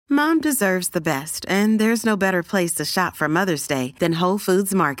Mom deserves the best, and there's no better place to shop for Mother's Day than Whole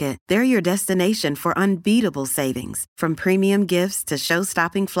Foods Market. They're your destination for unbeatable savings, from premium gifts to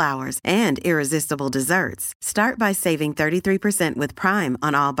show-stopping flowers and irresistible desserts. Start by saving 33% with Prime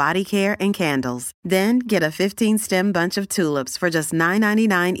on all body care and candles. Then get a 15-stem bunch of tulips for just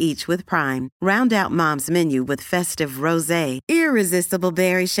 $9.99 each with Prime. Round out Mom's menu with festive rosé, irresistible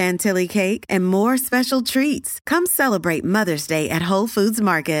berry chantilly cake, and more special treats. Come celebrate Mother's Day at Whole Foods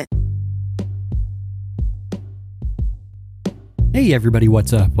Market. Hey everybody,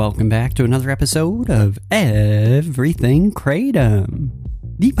 what's up? Welcome back to another episode of Everything Kratom,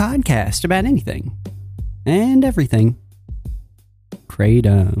 the podcast about anything and everything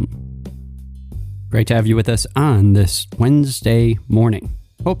Kratom. Great to have you with us on this Wednesday morning.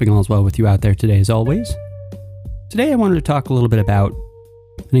 Hoping all's well with you out there today as always. Today I wanted to talk a little bit about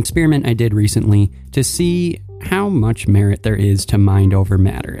an experiment I did recently to see how much merit there is to mind over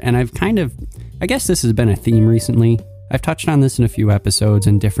matter. And I guess this has been a theme recently. I've touched on this in a few episodes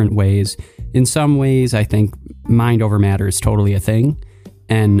in different ways. In some ways, I think mind over matter is totally a thing.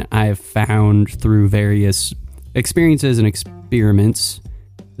 And I've found through various experiences and experiments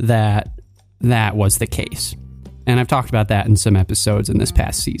that was the case. And I've talked about that in some episodes in this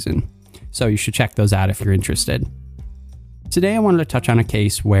past season. So you should check those out if you're interested. Today, I wanted to touch on a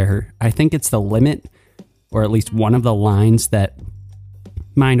case where I think it's the limit, or at least one of the lines that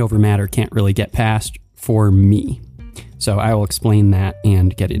mind over matter can't really get past for me. So I will explain that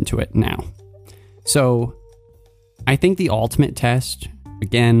and get into it now. So I think the ultimate test,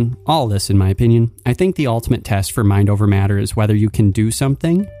 again, all this in my opinion, I think the ultimate test for mind over matter is whether you can do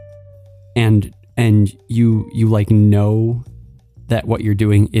something and you like know that what you're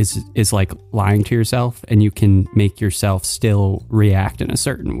doing is like lying to yourself, and you can make yourself still react in a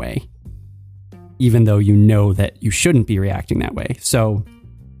certain way, even though you know that you shouldn't be reacting that way. So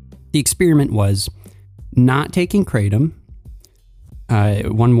the experiment was not taking kratom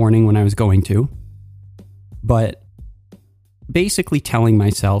one morning when I was going to, but basically telling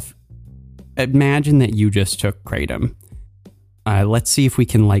myself, imagine that you just took kratom. Let's see if we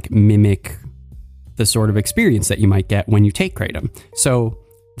can like mimic the sort of experience that you might get when you take kratom. So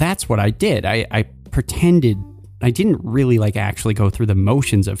that's what I did. I pretended, I didn't really like actually go through the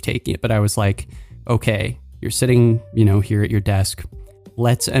motions of taking it, but I was like, okay, you're sitting, here at your desk.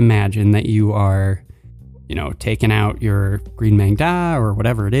 Let's imagine that you are, taking out your green Mangda or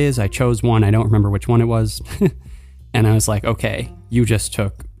whatever it is. I chose one. I don't remember which one it was. And I was like, okay, you just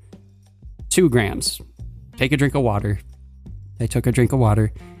took 2 grams. Take a drink of water. I took a drink of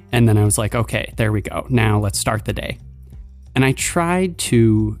water. And then I was like, okay, there we go. Now let's start the day. And I tried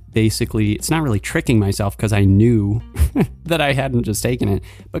to basically, it's not really tricking myself because I knew that I hadn't just taken it,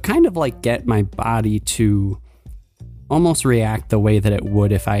 but kind of like get my body to almost react the way that it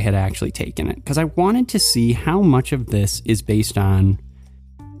would if I had actually taken it. Because I wanted to see how much of this is based on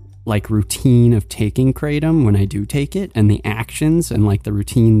like routine of taking kratom when I do take it, and the actions and like the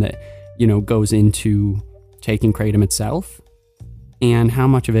routine that, goes into taking kratom itself, and how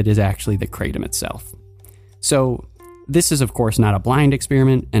much of it is actually the kratom itself. So this is, of course, not a blind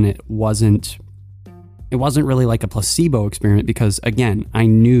experiment, and it wasn't really like a placebo experiment because, again, I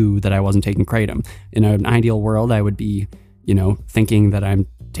knew that I wasn't taking kratom. In an ideal world, I would be, thinking that I'm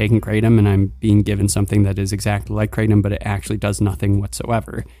taking kratom and I'm being given something that is exactly like kratom, but it actually does nothing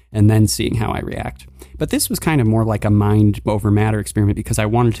whatsoever, and then seeing how I react. But this was kind of more like a mind over matter experiment because I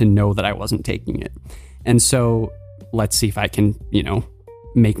wanted to know that I wasn't taking it. And so let's see if I can,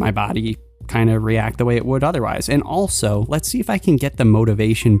 make my body kind of react the way it would otherwise. And also, let's see if I can get the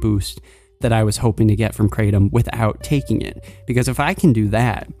motivation boost that I was hoping to get from kratom without taking it. Because if I can do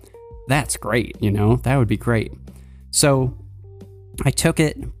that, that's great, that would be great. So I took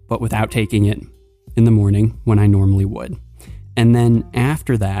it, but without taking it in the morning when I normally would. And then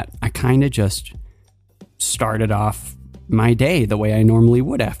after that, I kind of just started off my day the way I normally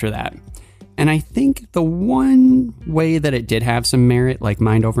would after that. And I think the one way that it did have some merit, like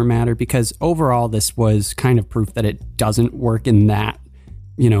mind over matter, because overall this was kind of proof that it doesn't work in that,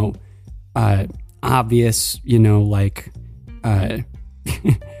 obvious,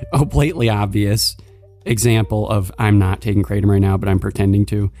 blatantly obvious example of I'm not taking kratom right now, but I'm pretending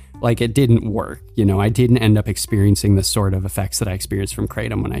to. Like, it didn't work. I didn't end up experiencing the sort of effects that I experience from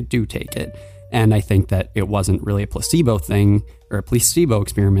kratom when I do take it. And I think that it wasn't really a placebo thing or a placebo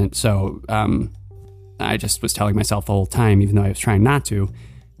experiment. So I just was telling myself the whole time, even though I was trying not to,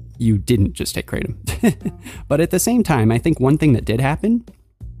 you didn't just take kratom. But at the same time, I think one thing that did happen,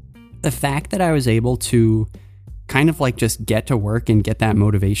 the fact that I was able to kind of like just get to work and get that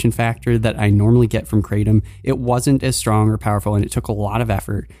motivation factor that I normally get from Kratom. It wasn't as strong or powerful, and it took a lot of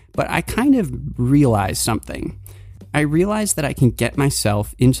effort, but I kind of realized something. I realized that I can get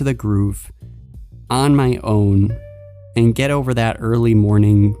myself into the groove on my own and get over that early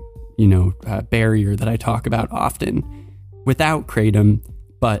morning, barrier that I talk about often without Kratom,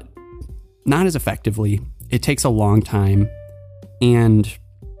 but not as effectively. It takes a long time. And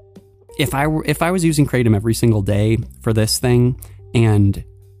if I was using Kratom every single day for this thing, and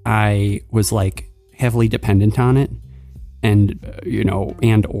I was like heavily dependent on it and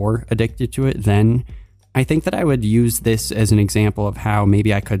or addicted to it, then I think that I would use this as an example of how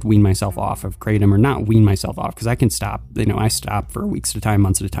maybe I could wean myself off of Kratom, or not wean myself off, because I can stop. I stop for weeks at a time,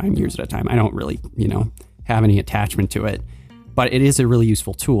 months at a time, years at a time. I don't really, have any attachment to it, but it is a really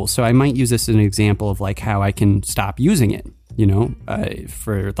useful tool. So I might use this as an example of like how I can stop using it,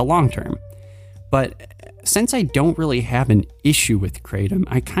 for the long term. But since I don't really have an issue with Kratom,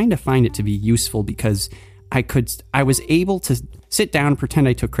 I kind of find it to be useful because I was able to sit down, pretend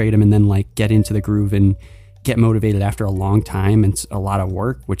I took Kratom, and then like get into the groove and get motivated after a long time and a lot of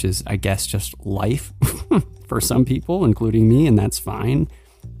work, which is, I guess, just life for some people, including me, and that's fine.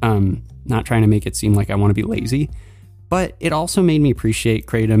 Not trying to make it seem like I want to be lazy, but it also made me appreciate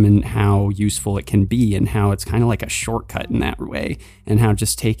Kratom and how useful it can be, and how it's kind of like a shortcut in that way, and how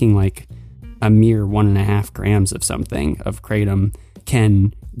just taking like a mere 1.5 grams of something of Kratom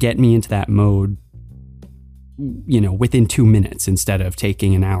can get me into that mode, within 2 minutes, instead of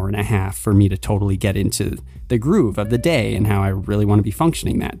taking an hour and a half for me to totally get into the groove of the day and how I really want to be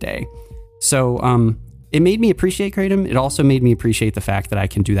functioning that day. So it made me appreciate Kratom. It also made me appreciate the fact that I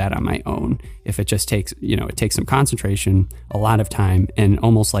can do that on my own. If it just takes, it takes some concentration, a lot of time, and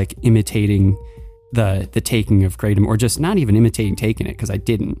almost like imitating the taking of Kratom, or just not even imitating taking it, because I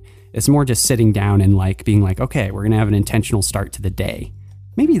didn't. It's more just sitting down and like being like, okay, we're going to have an intentional start to the day.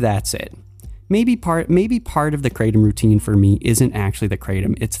 Maybe that's it. Maybe part of the Kratom routine for me isn't actually the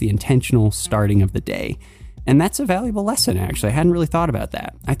Kratom. It's the intentional starting of the day. And that's a valuable lesson, actually. I hadn't really thought about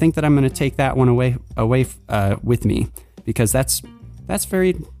that. I think that I'm going to take that one away with me, because that's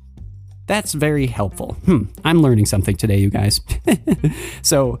very helpful. I'm learning something today, you guys.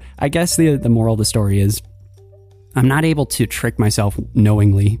 So I guess the moral of the story is I'm not able to trick myself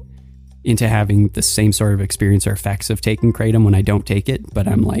knowingly into having the same sort of experience or effects of taking Kratom when I don't take it, but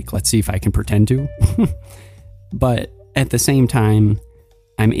I'm like, let's see if I can pretend to. But at the same time,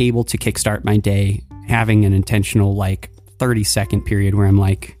 I'm able to kickstart my day having an intentional 30-second period where I'm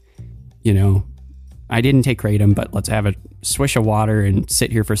like, I didn't take Kratom, but let's have a swish of water and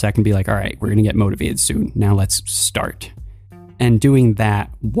sit here for a second and be like, all right, we're going to get motivated soon. Now let's start. And doing that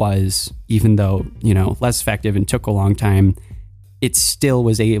was, even though, less effective and took a long time, it still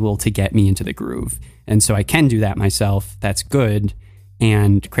was able to get me into the groove. And so I can do that myself. That's good.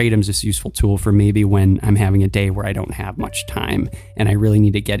 And Kratom's this useful tool for maybe when I'm having a day where I don't have much time and I really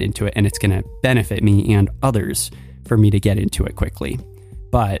need to get into it, and it's going to benefit me and others for me to get into it quickly.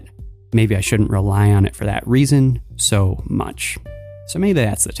 But maybe I shouldn't rely on it for that reason so much. So maybe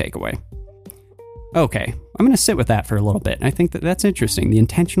that's the takeaway. Okay, I'm going to sit with that for a little bit. I think that's interesting. The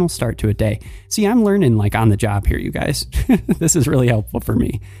intentional start to a day. See, I'm learning on the job here, you guys. This is really helpful for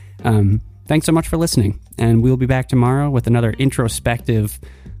me. Thanks so much for listening. And we'll be back tomorrow with another introspective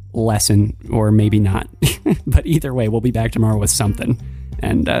lesson, or maybe not. But either way, we'll be back tomorrow with something.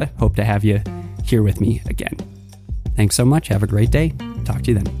 And hope to have you here with me again. Thanks so much. Have a great day. Talk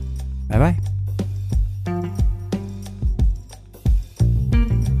to you then. Bye-bye.